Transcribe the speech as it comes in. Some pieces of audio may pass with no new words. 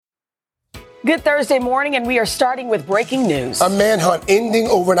Good Thursday morning, and we are starting with breaking news. A manhunt ending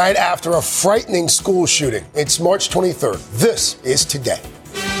overnight after a frightening school shooting. It's March 23rd. This is today.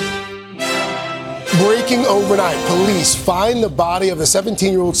 Breaking overnight, police find the body of the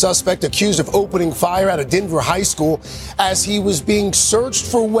 17-year-old suspect accused of opening fire at a Denver high school as he was being searched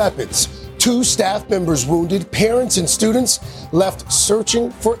for weapons. 2 staff members wounded, parents and students left searching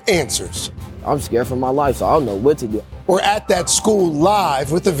for answers. I'm scared for my life, so I don't know what to do. We're at that school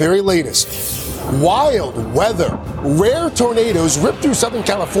live with the very latest. Wild weather. Rare tornadoes ripped through Southern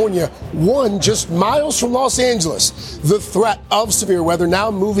California, one just miles from Los Angeles. The threat of severe weather now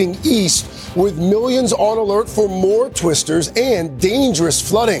moving east with millions on alert for more twisters and dangerous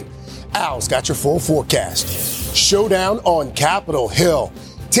flooding. Al's got your full forecast. Showdown on Capitol Hill.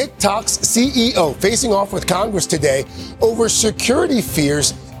 TikTok's CEO facing off with Congress today over security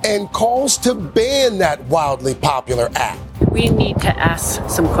fears and calls to ban that wildly popular app. We need to ask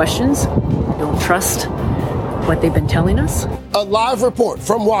some questions. We don't trust what they've been telling us. A live report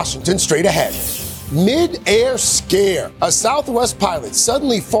from Washington straight ahead. Mid-air scare. A Southwest pilot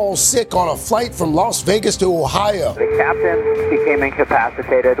suddenly falls sick on a flight from Las Vegas to Ohio. The captain became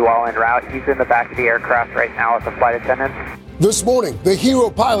incapacitated while en route. He's in the back of the aircraft right now with the flight attendants. This morning, the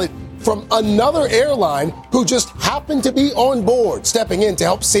hero pilot from another airline who just happened to be on board, stepping in to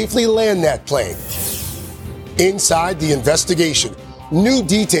help safely land that plane. Inside the investigation, new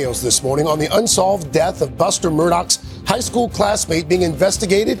details this morning on the unsolved death of Buster Murdaugh's high school classmate being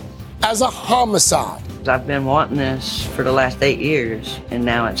investigated as a homicide. I've been wanting this for the last 8 years, and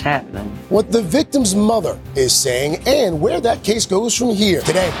now it's happening. What the victim's mother is saying and where that case goes from here.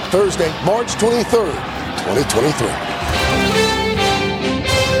 Today, Thursday, March 23rd, 2023.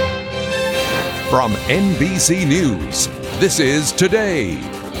 From NBC News, this is Today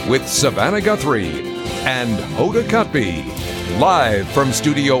with Savannah Guthrie and Hoda Kotb, live from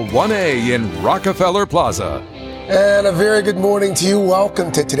Studio 1A in Rockefeller Plaza. And a very good morning to you.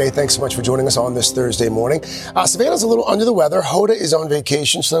 Welcome to Today. Thanks so much for joining us on this Thursday morning. Savannah's a little under the weather. Hoda is on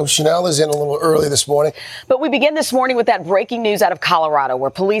vacation, so Chanel is in a little early this morning. But we begin this morning with that breaking news out of Colorado, where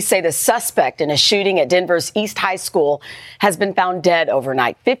police say the suspect in a shooting at Denver's East High School has been found dead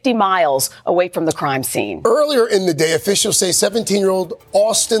overnight, 50 miles away from the crime scene. Earlier in the day, officials say 17-year-old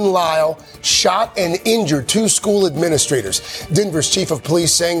Austin Lyle shot and injured 2 school administrators. Denver's chief of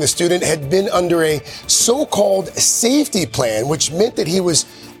police saying the student had been under a so-called safety plan, which meant that he was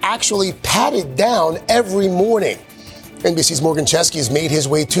actually patted down every morning. NBC's Morgan Chesky has made his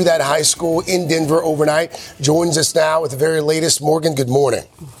way to that high school in Denver overnight. Joins us now with the very latest. Morgan, good morning.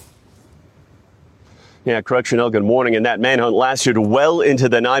 Yeah, correct, Chanel. Good morning. And that manhunt lasted well into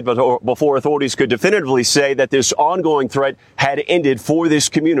the night before authorities could definitively say that this ongoing threat had ended for this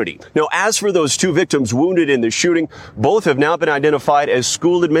community. Now, as for those 2 victims wounded in the shooting, both have now been identified as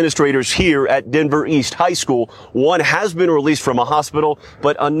school administrators here at Denver East High School. One has been released from a hospital,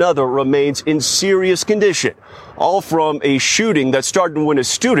 but another remains in serious condition. All from a shooting that started when a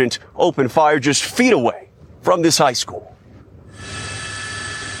student opened fire just feet away from this high school.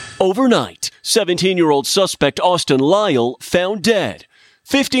 Overnight, 17-year-old suspect Austin Lyle found dead,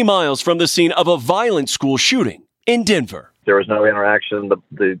 50 miles from the scene of a violent school shooting in Denver. There was no interaction.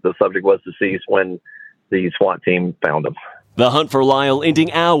 The subject was deceased when the SWAT team found him. The hunt for Lyle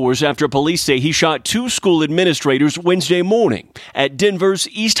ending hours after police say he shot 2 school administrators Wednesday morning at Denver's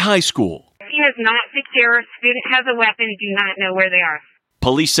East High School. Scene is not secure. Student has a weapon. Do not know where they are.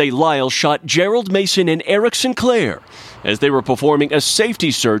 Police say Lyle shot Gerald Mason and Eric Sinclair as they were performing a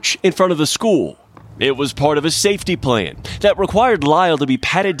safety search in front of the school. It was part of a safety plan that required Lyle to be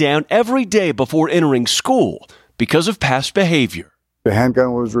patted down every day before entering school because of past behavior. The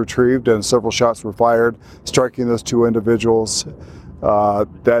handgun was retrieved and several shots were fired, striking those 2 individuals.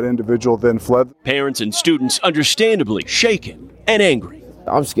 That individual then fled. Parents and students understandably shaken and angry.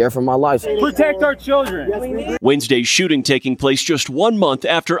 I'm scared for my life. Protect our children. Wednesday's shooting taking place just 1 month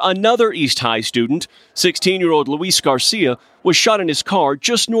after another East High student, 16-year-old Luis Garcia, was shot in his car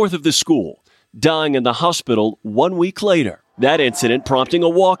just north of the school, dying in the hospital 1 week later. That incident prompting a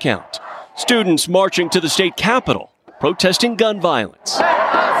walkout. Students marching to the state capitol, protesting gun violence.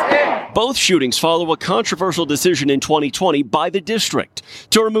 Both shootings follow a controversial decision in 2020 by the district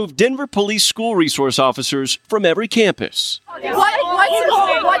to remove Denver police school resource officers from every campus.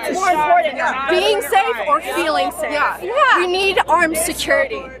 What's more important, being safe or feeling safe? Yeah. We need armed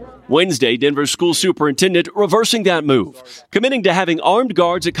security. Wednesday, Denver school superintendent reversing that move, committing to having armed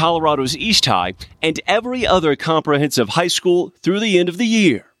guards at Colorado's East High and every other comprehensive high school through the end of the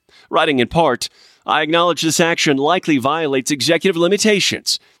year. Writing in part, I acknowledge this action likely violates executive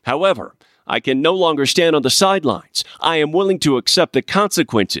limitations. However, I can no longer stand on the sidelines. I am willing to accept the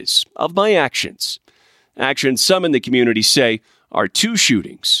consequences of my actions. Actions some in the community say are two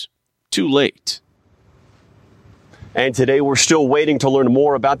shootings too late. And today we're still waiting to learn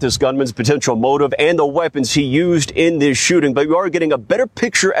more about this gunman's potential motive and the weapons he used in this shooting, but we are getting a better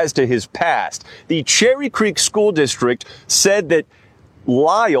picture as to his past. The Cherry Creek School District said that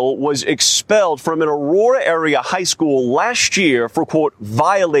Lyle was expelled from an Aurora area high school last year for, quote,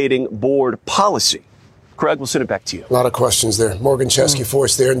 violating board policy. Craig, we'll send it back to you. A lot of questions there. Morgan Chesky for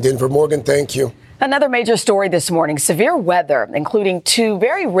us there in Denver. Morgan, thank you. Another major story this morning, severe weather, including two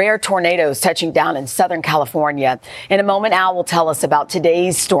very rare tornadoes touching down in Southern California. In a moment, Al will tell us about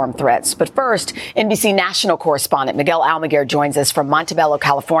today's storm threats. But first, NBC national correspondent Miguel Almaguer joins us from Montebello,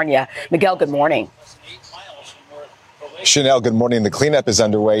 California. Miguel, good morning. Chanel, good morning. The cleanup is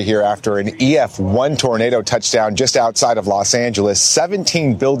underway here after an EF1 tornado touchdown just outside of Los Angeles.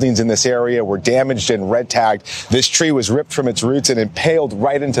 17 buildings in this area were damaged and red tagged. This tree was ripped from its roots and impaled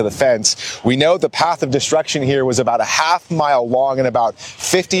right into the fence. We know the path of destruction here was about a half-mile long and about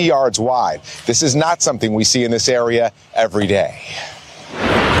 50 yards wide. This is not something we see in this area every day.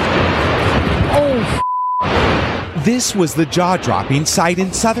 This was the jaw-dropping sight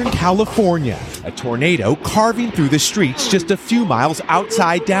in Southern California. A tornado carving through the streets just a few miles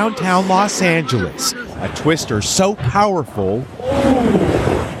outside downtown Los Angeles. A twister so powerful,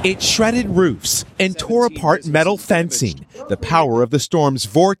 it shredded roofs and tore apart metal fencing. The power of the storm's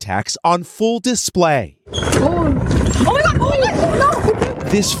vortex on full display. Oh my God! Oh my God! No!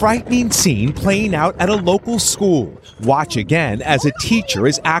 This frightening scene playing out at a local school. Watch again as a teacher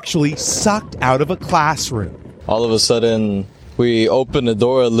is actually sucked out of a classroom. All of a sudden, we open the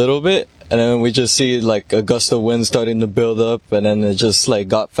door a little bit, and then we just see like a gust of wind starting to build up, and then it just like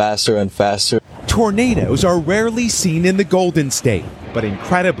got faster and faster. Tornadoes are rarely seen in the Golden State, but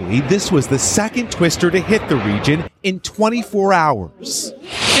incredibly, this was the second twister to hit the region in 24 hours.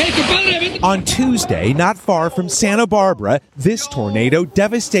 On Tuesday, not far from Santa Barbara, this tornado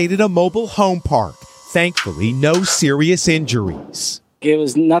devastated a mobile home park. Thankfully, no serious injuries. It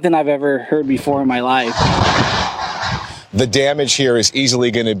was nothing I've ever heard before in my life. The damage here is easily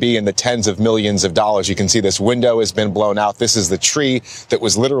going to be in the tens of millions of dollars. You can see this window has been blown out. This is the tree that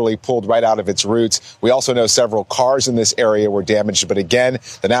was literally pulled right out of its roots. We also know several cars in this area were damaged. But again,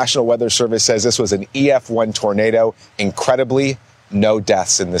 the National Weather Service says this was an EF1 tornado. Incredibly, no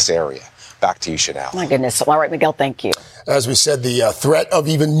deaths in this area. Back to you, Chanel. My goodness. All right, Miguel, thank you. As we said, the threat of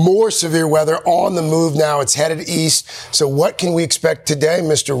even more severe weather on the move now. It's headed east. So what can we expect today?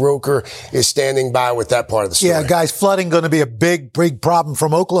 Mr. Roker is standing by with that part of the story. Yeah, guys, flooding going to be a big problem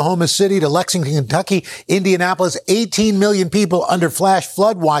from Oklahoma City to Lexington, Kentucky, Indianapolis. 18 million people under flash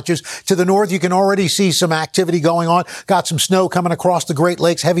flood watches. To the north, you can already see some activity going on. Got some snow coming across the Great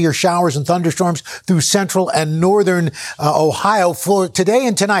Lakes, heavier showers and thunderstorms through central and northern Ohio. For today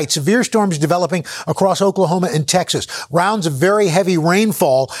and tonight, severe storms developing across Oklahoma and Texas. Rounds of very heavy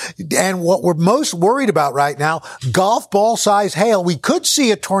rainfall. And what we're most worried about right now, golf ball size hail. We could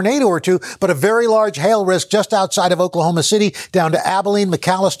see a tornado or two, but a very large hail risk just outside of Oklahoma City down to Abilene,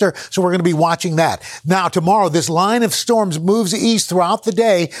 McAllister. So we're going to be watching that. Now, tomorrow, this line of storms moves east throughout the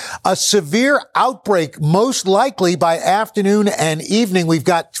day. A severe outbreak, most likely by afternoon and evening. We've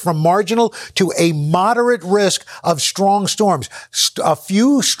got from marginal to a moderate risk of strong storms. A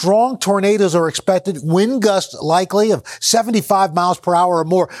few strong tornadoes are expected. Wind gusts likely of 75 miles per hour or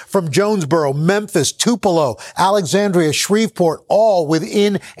more from Jonesboro, Memphis, Tupelo, Alexandria, Shreveport, all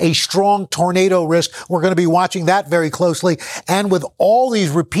within a strong tornado risk. We're going to be watching that very closely. And with all these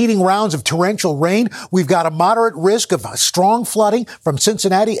repeating rounds of torrential rain, we've got a moderate risk of strong flooding from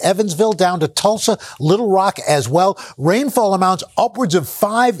Cincinnati, Evansville down to Tulsa, Little Rock as well. Rainfall amounts upwards of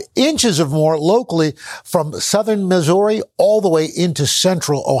 5 inches or more locally from southern Missouri all the way into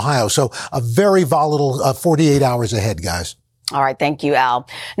central Ohio. So a very volatile 48 hours ahead, guys. All right. Thank you, Al.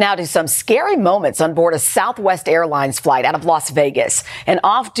 Now to some scary moments on board a Southwest Airlines flight out of Las Vegas. An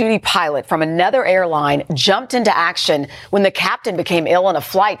off-duty pilot from another airline jumped into action when the captain became ill on a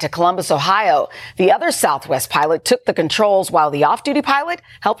flight to Columbus, Ohio. The other Southwest pilot took the controls while the off-duty pilot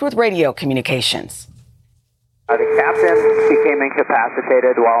helped with radio communications. The captain became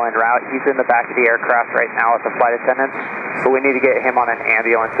incapacitated while en route. He's in the back of the aircraft right now with the flight attendants, but we need to get him on an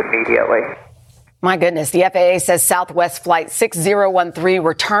ambulance immediately. My goodness. The FAA says Southwest Flight 6013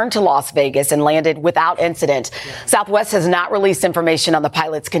 returned to Las Vegas and landed without incident. Southwest has not released information on the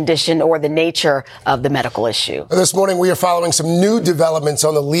pilot's condition or the nature of the medical issue. This morning, we are following some new developments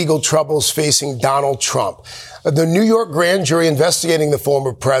on the legal troubles facing Donald Trump. The New York grand jury investigating the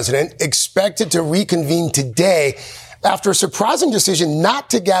former president expected to reconvene today after a surprising decision not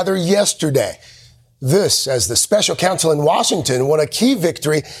to gather yesterday. This as the special counsel in Washington won a key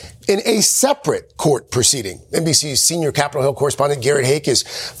victory in a separate court proceeding. NBC's senior Capitol Hill correspondent Garrett Hake is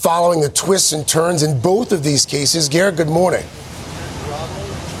following the twists and turns in both of these cases. Garrett, good morning.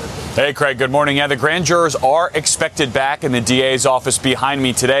 Hey, Craig, good morning. Yeah, the grand jurors are expected back in the DA's office behind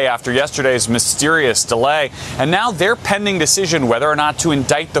me today after yesterday's mysterious delay. And now their pending decision whether or not to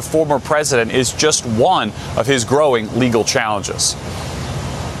indict the former president is just one of his growing legal challenges.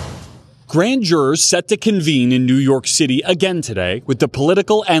 Grand jurors set to convene in New York City again today with the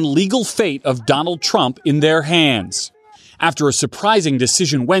political and legal fate of Donald Trump in their hands. After a surprising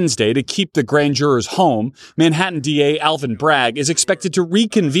decision Wednesday to keep the grand jurors home, Manhattan DA Alvin Bragg is expected to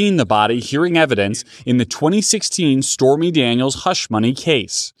reconvene the body hearing evidence in the 2016 Stormy Daniels hush money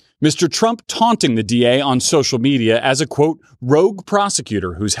case. Mr. Trump taunting the DA on social media as a, quote, rogue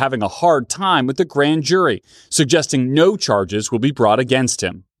prosecutor who's having a hard time with the grand jury, suggesting no charges will be brought against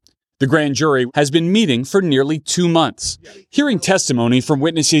him. The grand jury has been meeting for nearly 2 months, hearing testimony from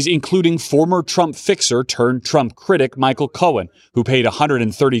witnesses including former Trump fixer turned Trump critic Michael Cohen, who paid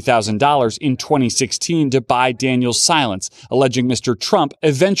 $130,000 in 2016 to buy Daniels' silence, alleging Mr. Trump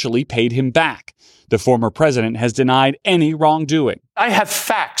eventually paid him back. The former president has denied any wrongdoing. I have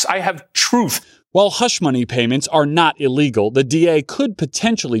facts. I have truth. While hush money payments are not illegal, the DA could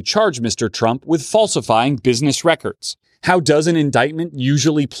potentially charge Mr. Trump with falsifying business records. How does an indictment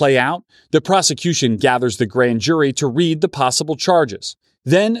usually play out? The prosecution gathers the grand jury to read the possible charges.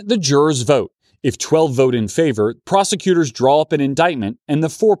 Then the jurors vote. If 12 vote in favor, prosecutors draw up an indictment and the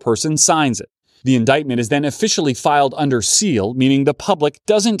foreperson signs it. The indictment is then officially filed under seal, meaning the public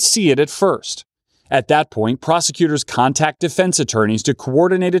doesn't see it at first. At that point, prosecutors contact defense attorneys to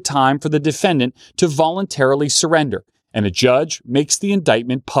coordinate a time for the defendant to voluntarily surrender, and a judge makes the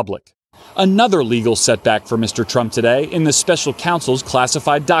indictment public. Another legal setback for Mr. Trump today in the special counsel's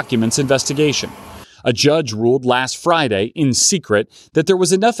classified documents investigation. A judge ruled last Friday, in secret, that there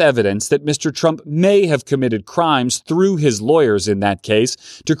was enough evidence that Mr. Trump may have committed crimes through his lawyers in that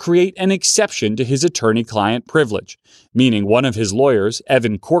case to create an exception to his attorney-client privilege, meaning one of his lawyers,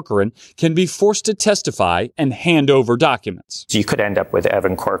 Evan Corcoran, can be forced to testify and hand over documents. You could end up with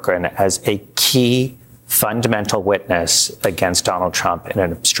Evan Corcoran as a key fundamental witness against Donald Trump in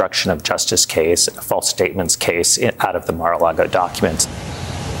an obstruction of justice case, a false statements case out of the Mar-a-Lago documents.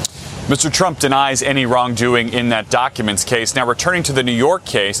 Mr. Trump denies any wrongdoing in that documents case. Now, returning to the New York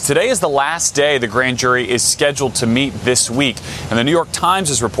case, today is the last day the grand jury is scheduled to meet this week. And the New York Times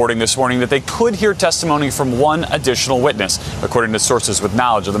is reporting this morning that they could hear testimony from one additional witness, according to sources with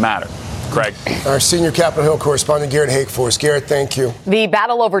knowledge of the matter. Craig. Our senior Capitol Hill correspondent, Garrett Hake, for us. Garrett, thank you. The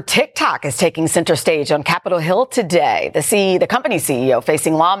battle over TikTok is taking center stage on Capitol Hill today. The company CEO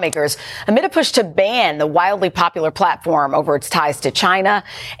facing lawmakers amid a push to ban the wildly popular platform over its ties to China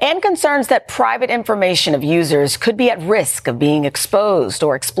and concerns that private information of users could be at risk of being exposed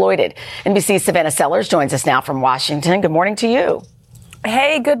or exploited. NBC's Savannah Sellers joins us now from Washington. Good morning to you.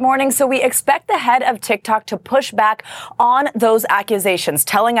 Hey, good morning. So we expect the head of TikTok to push back on those accusations,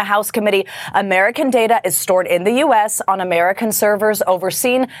 telling a House committee American data is stored in the U.S. on American servers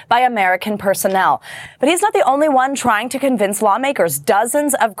overseen by American personnel. But he's not the only one trying to convince lawmakers.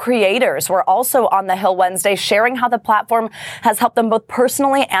 Dozens of creators were also on the Hill Wednesday, sharing how the platform has helped them both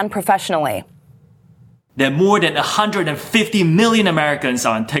personally and professionally. There are more than 150 million Americans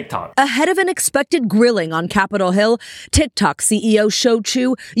on TikTok. Ahead of an expected grilling on Capitol Hill, TikTok CEO Shou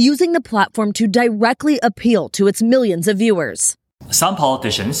Chew using the platform to directly appeal to its millions of viewers. Some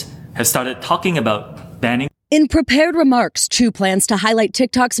politicians have started talking about banning. In prepared remarks, Chew plans to highlight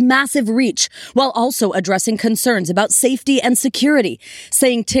TikTok's massive reach while also addressing concerns about safety and security,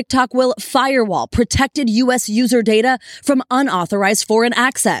 saying TikTok will firewall protected U.S. user data from unauthorized foreign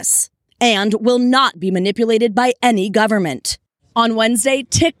access and will not be manipulated by any government. On Wednesday,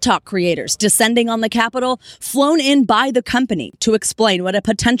 TikTok creators descending on the Capitol, flown in by the company to explain what a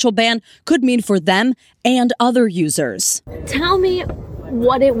potential ban could mean for them and other users. Tell me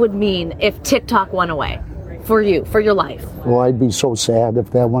what it would mean if TikTok went away for you, for your life. Well, I'd be so sad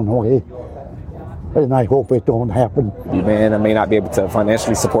if that went away. And I hope it don't happen. Man, I may not be able to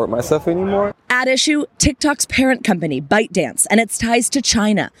financially support myself anymore. At issue, TikTok's parent company, ByteDance, and its ties to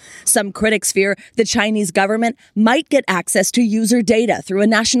China. Some critics fear the Chinese government might get access to user data through a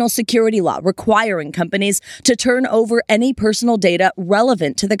national security law requiring companies to turn over any personal data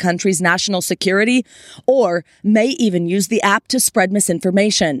relevant to the country's national security, or may even use the app to spread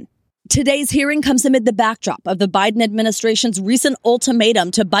misinformation. Today's hearing comes amid the backdrop of the Biden administration's recent ultimatum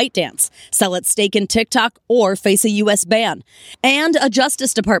to ByteDance, sell its stake in TikTok or face a U.S. ban, and a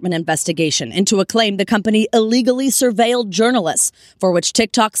Justice Department investigation into a claim the company illegally surveilled journalists, for which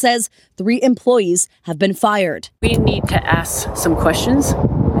TikTok says 3 employees have been fired. We need to ask some questions.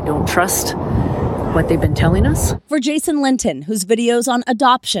 I don't trust what they've been telling us. For Jason Linton, whose videos on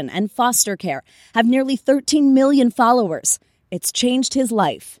adoption and foster care have nearly 13 million followers, it's changed his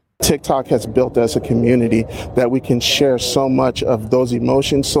life. TikTok has built us a community that we can share so much of those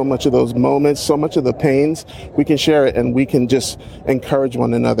emotions, so much of those moments, so much of the pains. We can share it and we can just encourage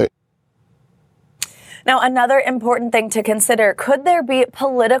one another. Now, another important thing to consider, could there be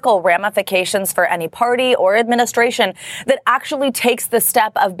political ramifications for any party or administration that actually takes the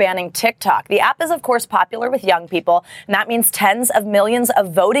step of banning TikTok? The app is, of course, popular with young people, and that means tens of millions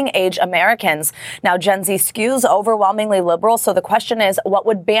of voting-age Americans. Now, Gen Z skews overwhelmingly liberal, so the question is, what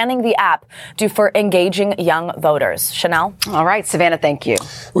would banning the app do for engaging young voters? Chanel? All right, Savannah, thank you.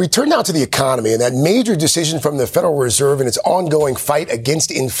 We turn now to the economy and that major decision from the Federal Reserve in its ongoing fight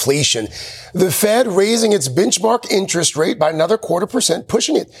against inflation. The Fed raising its benchmark interest rate by another 0.25%,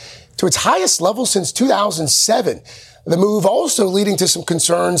 pushing it to its highest level since 2007. The move also leading to some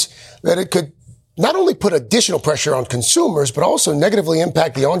concerns that it could not only put additional pressure on consumers, but also negatively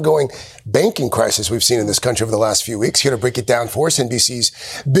impact the ongoing banking crisis we've seen in this country over the last few weeks. Here to break it down for us,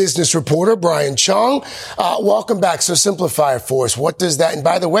 NBC's business reporter, Brian Chong. Welcome back. So simplify it for us. What does that, and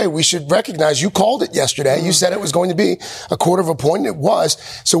by the way, we should recognize you called it yesterday. You said it was going to be a 0.25 point, and it was.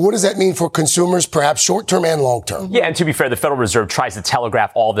 So what does that mean for consumers, perhaps short-term and long-term? Yeah, and to be fair, the Federal Reserve tries to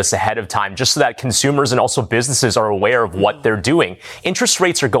telegraph all this ahead of time just so that consumers and also businesses are aware of what they're doing. Interest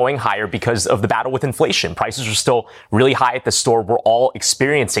rates are going higher because of the battle with inflation. Prices are still really high at the store. We're all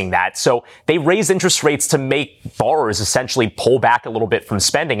experiencing that. So they raise interest rates to make borrowers essentially pull back a little bit from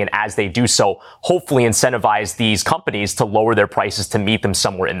spending. And as they do so, hopefully incentivize these companies to lower their prices to meet them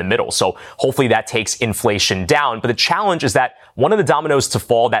somewhere in the middle. So hopefully that takes inflation down. But the challenge is that one of the dominoes to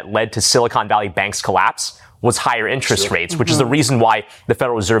fall that led to Silicon Valley Bank's collapse was higher interest rates, which is the reason why the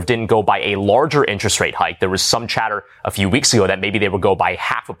Federal Reserve didn't go by a larger interest rate hike. There was some chatter a few weeks ago that maybe they would go by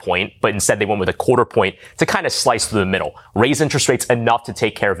 0.5 point, but instead they went with a 0.25 point to kind of slice through the middle. Raise interest rates enough to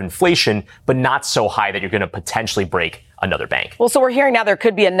take care of inflation, but not so high that you're going to potentially break another bank. Well, so we're hearing now there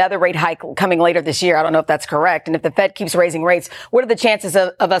could be another rate hike coming later this year. I don't know if that's correct. And if the Fed keeps raising rates, what are the chances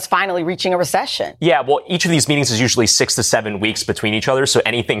of us finally reaching a recession? Yeah, well, each of these meetings is usually 6 to 7 weeks between each other. So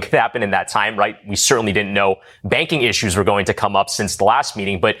anything could happen in that time, right? We certainly didn't know banking issues were going to come up since the last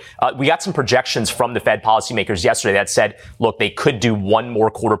meeting. But we got some projections from the Fed policymakers yesterday that said, look, they could do one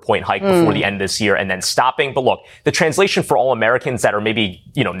more 0.25 point hike before the end of this year and then stopping. But look, the translation for all Americans that are maybe,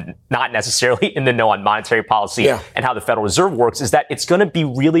 not necessarily in the know on monetary policy and how the Federal Reserve works is that it's going to be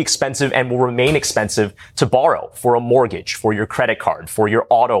really expensive and will remain expensive to borrow for a mortgage, for your credit card, for your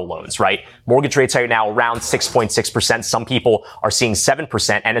auto loans, right? Mortgage rates are now around 6.6%. Some people are seeing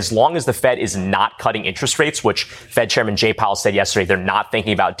 7%. And as long as the Fed is not cutting interest rates, which Fed Chairman Jay Powell said yesterday they're not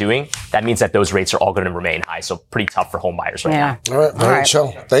thinking about doing, that means that those rates are all going to remain high. So pretty tough for home buyers right now. All right, Brian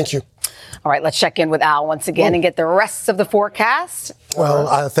Chong, thank you. All right, let's check in with Al once again and get the rest of the forecast.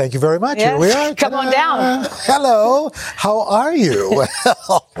 Well, thank you very much. Yes. Here we are. Come on down. Hello. How are you?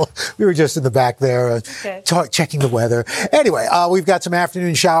 Well, we were just in the back there checking the weather. Anyway, we've got some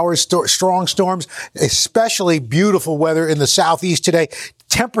afternoon showers, strong storms, especially beautiful weather in the southeast today.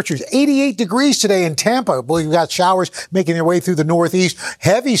 Temperatures 88 degrees today in Tampa. We've got showers making their way through the northeast,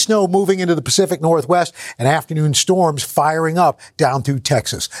 heavy snow moving into the Pacific Northwest, and afternoon storms firing up down through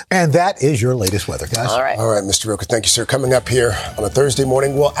Texas. And that is your latest weather, guys. All right, Mr. Roker. Thank you, sir. Coming up here on a Thursday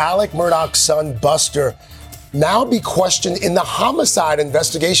morning, will Alec Murdaugh's son, Buster, now be questioned in the homicide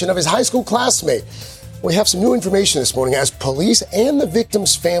investigation of his high school classmate? We have some new information this morning as police and the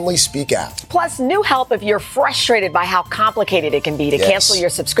victim's family speak out. Plus, new help if you're frustrated by how complicated it can be to cancel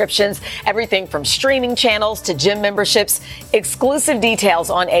your subscriptions. Everything from streaming channels to gym memberships. Exclusive details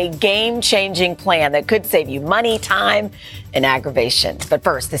on a game-changing plan that could save you money, time, and aggravation. But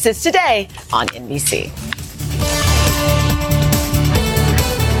first, this is Today on NBC.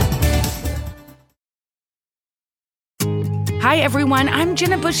 Hi, everyone. I'm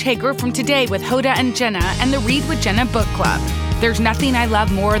Jenna Bush Hager from Today with Hoda and Jenna and the Read with Jenna book club. There's nothing I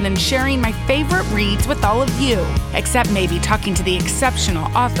love more than sharing my favorite reads with all of you, except maybe talking to the exceptional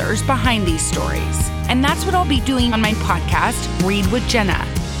authors behind these stories. And that's what I'll be doing on my podcast, Read with Jenna.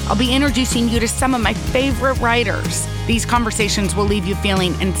 I'll be introducing you to some of my favorite writers. These conversations will leave you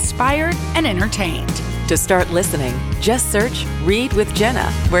feeling inspired and entertained. To start listening, just search Read with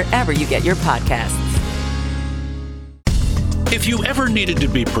Jenna wherever you get your podcasts. If you ever needed to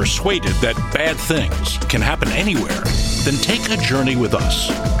be persuaded that bad things can happen anywhere, then take a journey with us.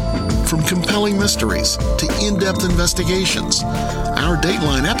 From compelling mysteries to in-depth investigations, our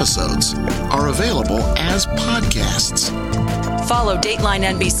Dateline episodes are available as podcasts. Follow Dateline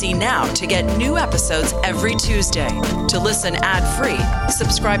NBC now to get new episodes every Tuesday. To listen ad-free,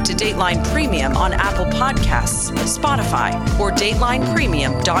 subscribe to Dateline Premium on Apple Podcasts, Spotify, or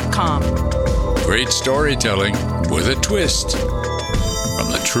DatelinePremium.com. Great storytelling with a twist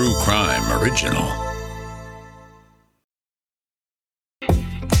from the True Crime Original.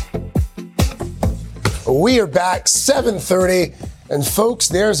 We are back, 7:30. And folks,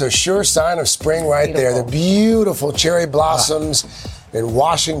 there's a sure sign of spring right there. The beautiful cherry blossoms in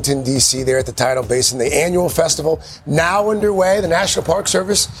Washington, D.C., there at the Tidal Basin. The annual festival now underway. The National Park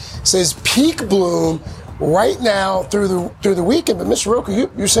Service says peak bloom right now through the weekend. But Mr. Roker,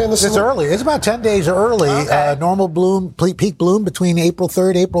 you're saying this is early. It's about 10 days early. Okay. Normal bloom, peak bloom between April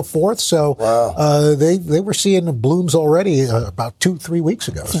 3rd, April 4th. So they were seeing the blooms already about 2-3 weeks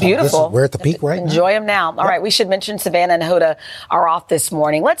ago. It's beautiful. We're at the peak right now. Enjoy them now. All right, we should mention Savannah and Hoda are off this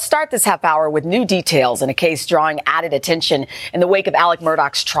morning. Let's start this half hour with new details in a case drawing added attention in the wake of Alec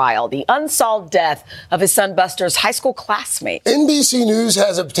Murdaugh's trial, the unsolved death of his son Buster's high school classmate. NBC News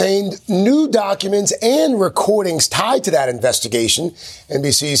has obtained new documents and recordings tied to that investigation.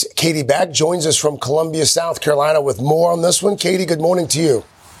 NBC's Katie Beck joins us from Columbia, South Carolina with more on this one. Katie, good morning to you.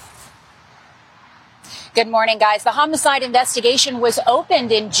 Good morning, guys. The homicide investigation was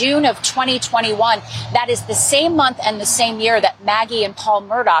opened in June of 2021. That is the same month and the same year that Maggie and Paul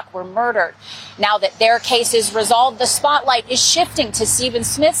Murdaugh were murdered. Now that their case is resolved, the spotlight is shifting to Stephen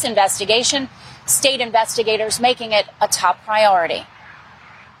Smith's investigation, state investigators making it a top priority.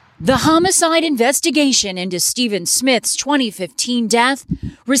 The homicide investigation into Stephen Smith's 2015 death,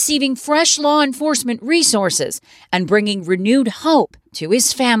 receiving fresh law enforcement resources and bringing renewed hope to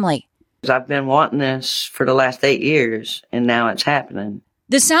his family. I've been wanting this for the last 8 years, and now it's happening.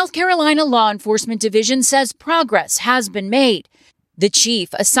 The South Carolina Law Enforcement Division says progress has been made. The chief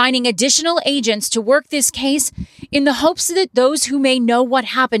assigning additional agents to work this case in the hopes that those who may know what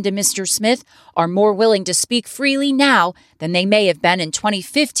happened to Mr. Smith are more willing to speak freely now than they may have been in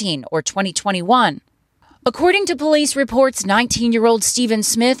 2015 or 2021. According to police reports, 19-year-old Stephen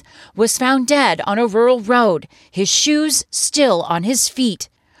Smith was found dead on a rural road, his shoes still on his feet.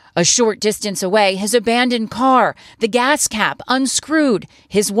 A short distance away, his abandoned car, the gas cap unscrewed,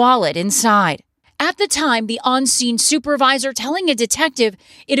 his wallet inside. At the time, the on-scene supervisor telling a detective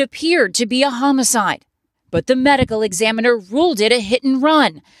it appeared to be a homicide. But the medical examiner ruled it a hit and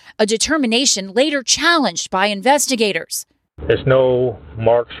run, a determination later challenged by investigators. There's no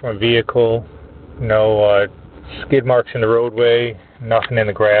marks from a vehicle, no skid marks in the roadway, nothing in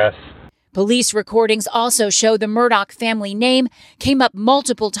the grass. Police recordings also show the Murdaugh family name came up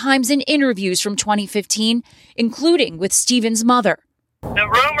multiple times in interviews from 2015, including with Stephen's mother. The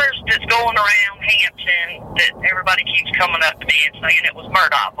rumors that's going around Hampton that everybody keeps coming up to me and saying it was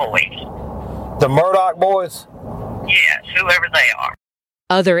Murdaugh boys. The Murdaugh boys? Yes, whoever they are.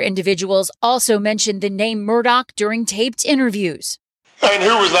 Other individuals also mentioned the name Murdaugh during taped interviews. And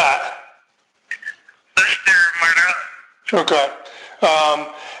who was that? Buster Murdaugh. Okay.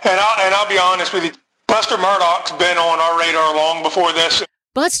 And I'll be honest with you, Buster Murdaugh's been on our radar long before this.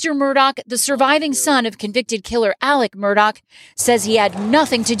 Buster Murdaugh, the surviving son of convicted killer Alec Murdaugh, says he had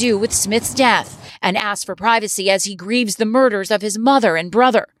nothing to do with Smith's death and asked for privacy as he grieves the murders of his mother and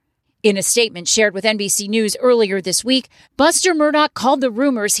brother. In a statement shared with NBC News earlier this week, Buster Murdaugh called the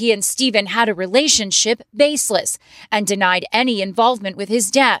rumors he and Stephen had a relationship baseless and denied any involvement with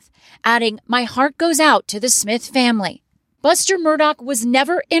his death, adding, "My heart goes out to the Smith family." Buster Murdaugh was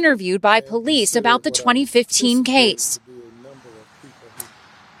never interviewed by police about the 2015 case.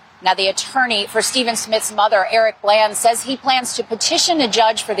 Now, the attorney for Stephen Smith's mother, Eric Bland, says he plans to petition a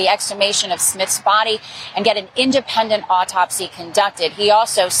judge for the exhumation of Smith's body and get an independent autopsy conducted. He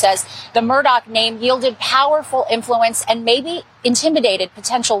also says the Murdaugh name yielded powerful influence and maybe intimidated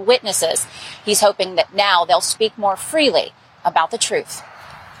potential witnesses. He's hoping that now they'll speak more freely about the truth.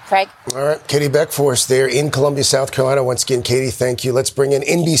 Craig? All right, Katie Beck for us there in Columbia, South Carolina. Once again, Katie, thank you. Let's bring in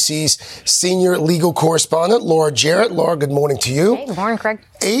NBC's senior legal correspondent, Laura Jarrett. Laura, good morning to you. Hey, good morning, Craig.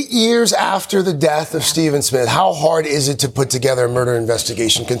 8 years after the death of Stephen Smith, how hard is it to put together a murder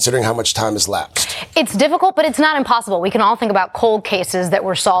investigation considering how much time has lapsed? It's difficult, but it's not impossible. We can all think about cold cases that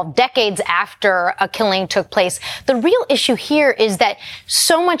were solved decades after a killing took place. The real issue here is that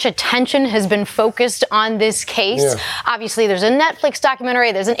so much attention has been focused on this case. Yeah. Obviously, there's a Netflix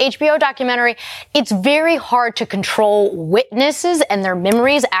documentary, there's an HBO documentary. It's very hard to control witnesses and their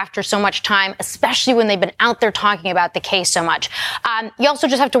memories after so much time, especially when they've been out there talking about the case so much. You also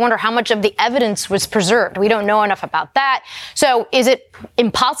just have to wonder how much of the evidence was preserved. We don't know enough about that. So is it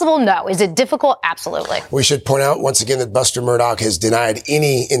impossible? No. Is it difficult? Absolutely. We should point out once again that Buster Murdaugh has denied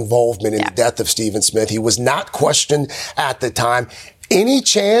any involvement in the death of Stephen Smith. He was not questioned at the time. Any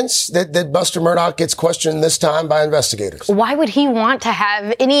chance that Buster Murdaugh gets questioned this time by investigators? Why would he want to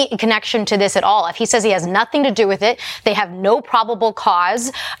have any connection to this at all? If he says he has nothing to do with it, they have no probable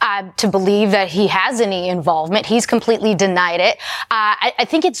cause to believe that he has any involvement. He's completely denied it. I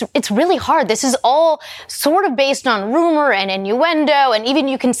think it's really hard. This is all sort of based on rumor and innuendo, and even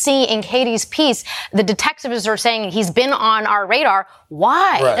you can see in Katie's piece, the detectives are saying he's been on our radar.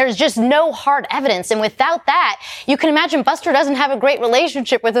 Why? Right. There's just no hard evidence. And without that, you can imagine Buster doesn't have a great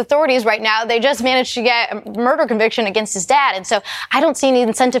relationship with authorities right now. They just managed to get a murder conviction against his dad. And so I don't see any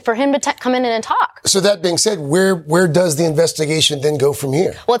incentive for him to come in and talk. So that being said, where does the investigation then go from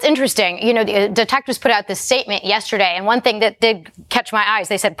here? Well, it's interesting. You know, the detectives put out this statement yesterday. And one thing that did catch my eyes,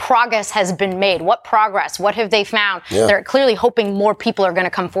 they said progress has been made. What progress? What have they found? Yeah. They're clearly hoping more people are going to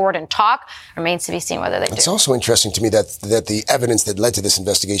come forward and talk. Remains to be seen whether they do. It's also interesting to me that the evidence that led to this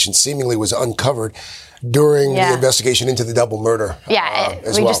investigation seemingly was uncovered during the investigation into the double murder. We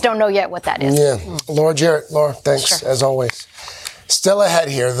just don't know yet what that is. Yeah. Laura Jarrett. Laura, thanks as always. Still ahead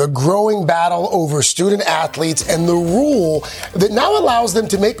here, the growing battle over student athletes and the rule that now allows them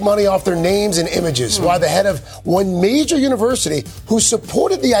to make money off their names and images. While the head of one major university who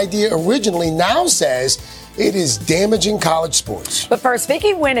supported the idea originally now says it is damaging college sports. But first,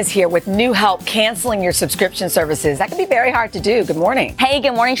 Vicki Nguyen is here with new help canceling your subscription services. That can be very hard to do. Good morning. Hey,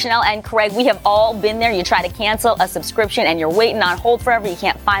 good morning, Chanel and Craig. We have all been there. You try to cancel a subscription and you're waiting on hold forever. You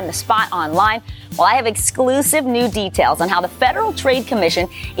can't find the spot online. Well, I have exclusive new details on how the Federal Trade Commission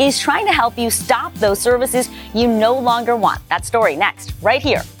is trying to help you stop those services you no longer want. That story next, right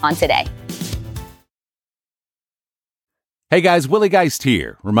here on Today. Hey guys, Willie Geist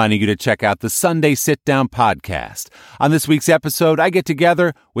here, reminding you to check out the Sunday Sit Down podcast. On this week's episode, I get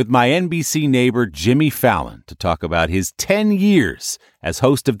together with my NBC neighbor Jimmy Fallon to talk about his 10 years as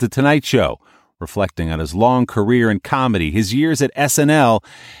host of The Tonight Show, reflecting on his long career in comedy, his years at SNL,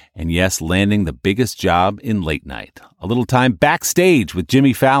 and yes, landing the biggest job in late night. A little time backstage with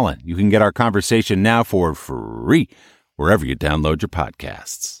Jimmy Fallon. You can get our conversation now for free wherever you download your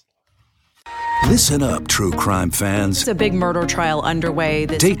podcasts. Listen up, true crime fans. It's a big murder trial underway.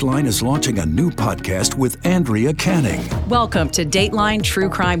 Dateline is launching a new podcast with Andrea Canning. Welcome to Dateline True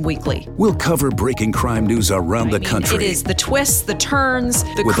Crime Weekly. We'll cover breaking crime news around the country. It is the twists, the turns,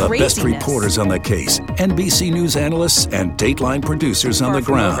 the with craziness. With the best reporters on the case, NBC News analysts, and Dateline producers on the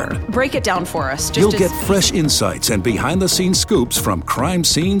ground. Break it down for us. You'll get fresh insights and behind-the-scenes scoops from crime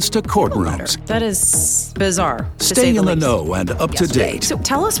scenes to courtrooms. That is bizarre. Stay in the know and up to date. So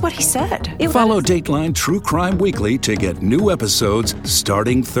tell us what he said. Follow Dateline True Crime Weekly to get new episodes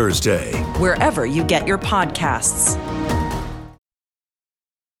starting Thursday. Wherever you get your podcasts.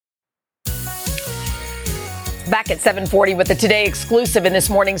 Back at 7:40 with the Today exclusive in this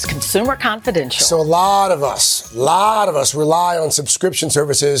morning's Consumer Confidential. So a lot of us rely on subscription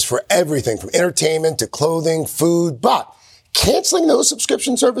services for everything from entertainment to clothing, food, but canceling those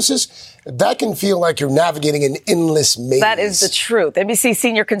subscription services, that can feel like you're navigating an endless maze. That is the truth. NBC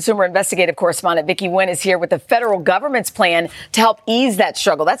senior consumer investigative correspondent Vicki Nguyen is here with the federal government's plan to help ease that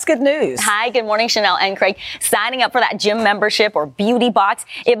struggle. That's good news. Hi, good morning, Chanel and Craig. Signing up for that gym membership or beauty box,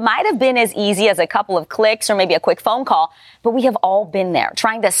 it might have been as easy as a couple of clicks or maybe a quick phone call, but we have all been there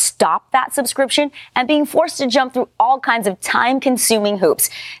trying to stop that subscription and being forced to jump through all kinds of time-consuming hoops.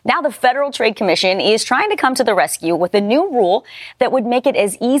 Now the Federal Trade Commission is trying to come to the rescue with a new rule that would make it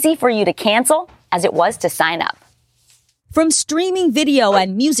as easy for you to cancel as it was to sign up. From streaming video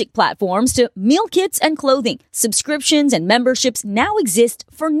and music platforms to meal kits and clothing, subscriptions and memberships now exist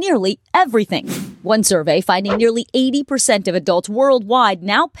for nearly everything. One survey finding nearly 80% of adults worldwide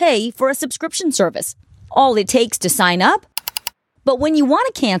now pay for a subscription service. All it takes to sign up? But when you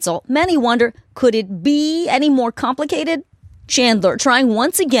want to cancel, many wonder, could it be any more complicated? Chandler trying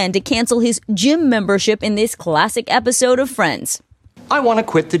once again to cancel his gym membership in this classic episode of Friends. I want to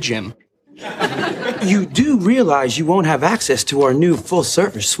quit the gym. You do realize you won't have access to our new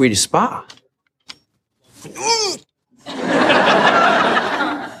full-service Swedish spa.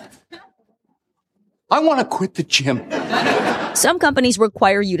 I want to quit the gym. Some companies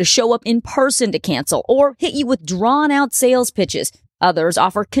require you to show up in person to cancel or hit you with drawn-out sales pitches. Others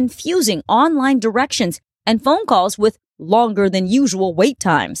offer confusing online directions and phone calls with longer than usual wait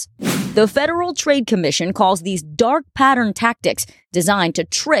times. The Federal Trade Commission calls these dark pattern tactics designed to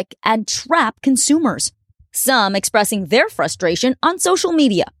trick and trap consumers. Some expressing their frustration on social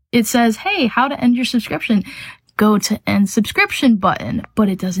media. It says, hey, how to end your subscription. Go to end subscription button, but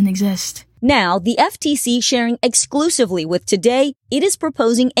it doesn't exist. Now, the FTC sharing exclusively with Today, it is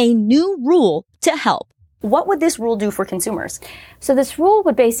proposing a new rule to help. What would this rule do for consumers? So this rule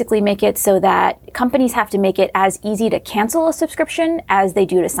would basically make it so that companies have to make it as easy to cancel a subscription as they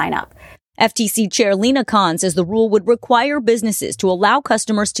do to sign up. FTC Chair Lena Khan says the rule would require businesses to allow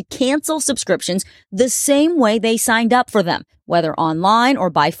customers to cancel subscriptions the same way they signed up for them, whether online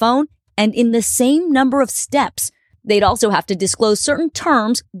or by phone, and in the same number of steps. They'd also have to disclose certain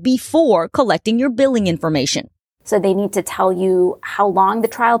terms before collecting your billing information. So they need to tell you how long the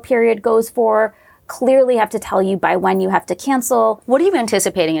trial period goes for, clearly have to tell you by when you have to cancel. What are you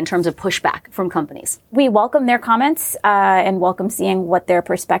anticipating in terms of pushback from companies? We welcome their comments and welcome seeing what their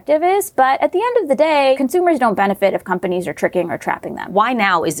perspective is. But at the end of the day, consumers don't benefit if companies are tricking or trapping them. Why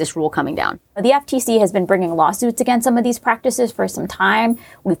now is this rule coming down? The FTC has been bringing lawsuits against some of these practices for some time.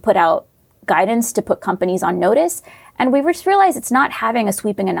 We've put out guidance to put companies on notice, and we just realized it's not having a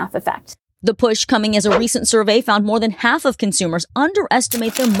sweeping enough effect. The push coming as a recent survey found more than half of consumers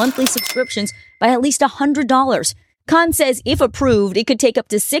underestimate their monthly subscriptions by at least $100. Khan says if approved, it could take up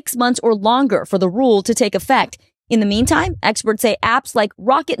to 6 months or longer for the rule to take effect. In the meantime, experts say apps like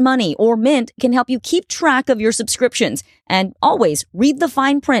Rocket Money or Mint can help you keep track of your subscriptions and always read the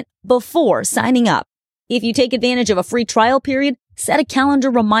fine print before signing up. If you take advantage of a free trial period, set a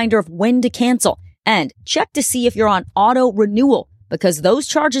calendar reminder of when to cancel and check to see if you're on auto renewal, because those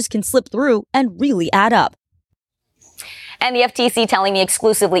charges can slip through and really add up. And the FTC telling me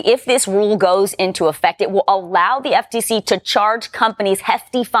exclusively, if this rule goes into effect, it will allow the FTC to charge companies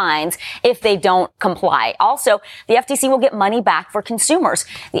hefty fines if they don't comply. Also, the FTC will get money back for consumers.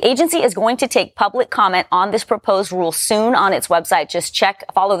 The agency is going to take public comment on this proposed rule soon on its website. Just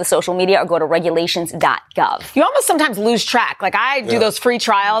follow the social media or go to regulations.gov. You almost sometimes lose track. Like I do those free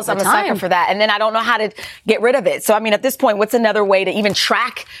trials. I'm a sucker for that. And then I don't know how to get rid of it. So, I mean, at this point, what's another way to even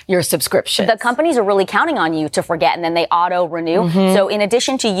track your subscription? The companies are really counting on you to forget, and then they auto-renew. So in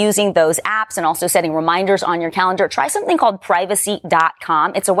addition to using those apps and also setting reminders on your calendar, try something called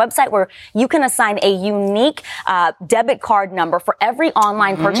privacy.com. It's a website where you can assign a unique debit card number for every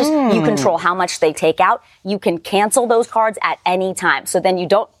online purchase. You control how much they take out. You can cancel those cards at any time. So then you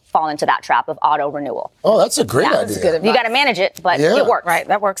don't fall into that trap of auto renewal. Oh, that's a great idea. That's good advice. You got to manage it, but it works. Right,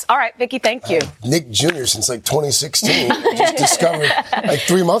 that works. All right, Vicki, thank you. Nick Jr. since like 2016 just discovered like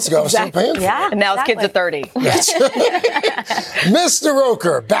 3 months ago I was still paying for it. And now his kids are 30. Mr.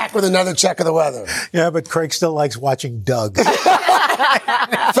 Roker, back with another check of the weather. Yeah, but Craig still likes watching Doug.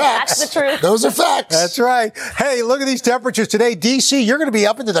 Facts. That's the truth. Those are facts. That's right. Hey, look at these temperatures today. D.C., you're going to be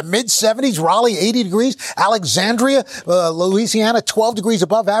up into the mid-70s. Raleigh, 80 degrees. Alexandria, Louisiana, 12 degrees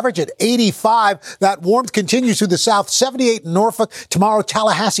above average at 85. That warmth continues through the south. 78 in Norfolk. Tomorrow,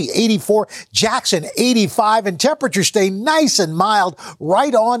 Tallahassee, 84. Jackson, 85. And temperatures stay nice and mild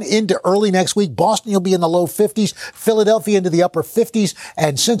right on into early next week. Boston, you'll be in the low 50s. Philadelphia into the upper 50s.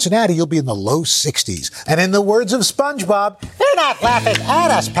 And Cincinnati, you'll be in the low 60s. And in the words of SpongeBob, they're not laughing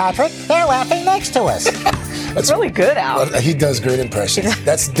at us, Patrick. They're laughing next to us. That's really good, Al. He does great impressions.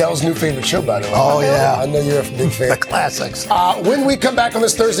 That's Dell's new favorite show, by the way. Oh, yeah. I know you're a big fan. The classics. When we come back on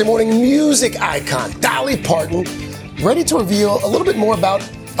this Thursday morning, music icon Dolly Parton ready to reveal a little bit more about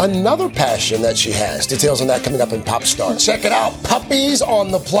another passion that she has. Details on that coming up in Pop Star. Check it out. Puppies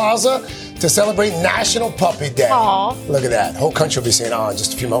on the Plaza to celebrate National Puppy Day. Aww. Look at that. Whole country will be saying, in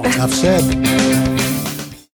just a few moments. Enough said.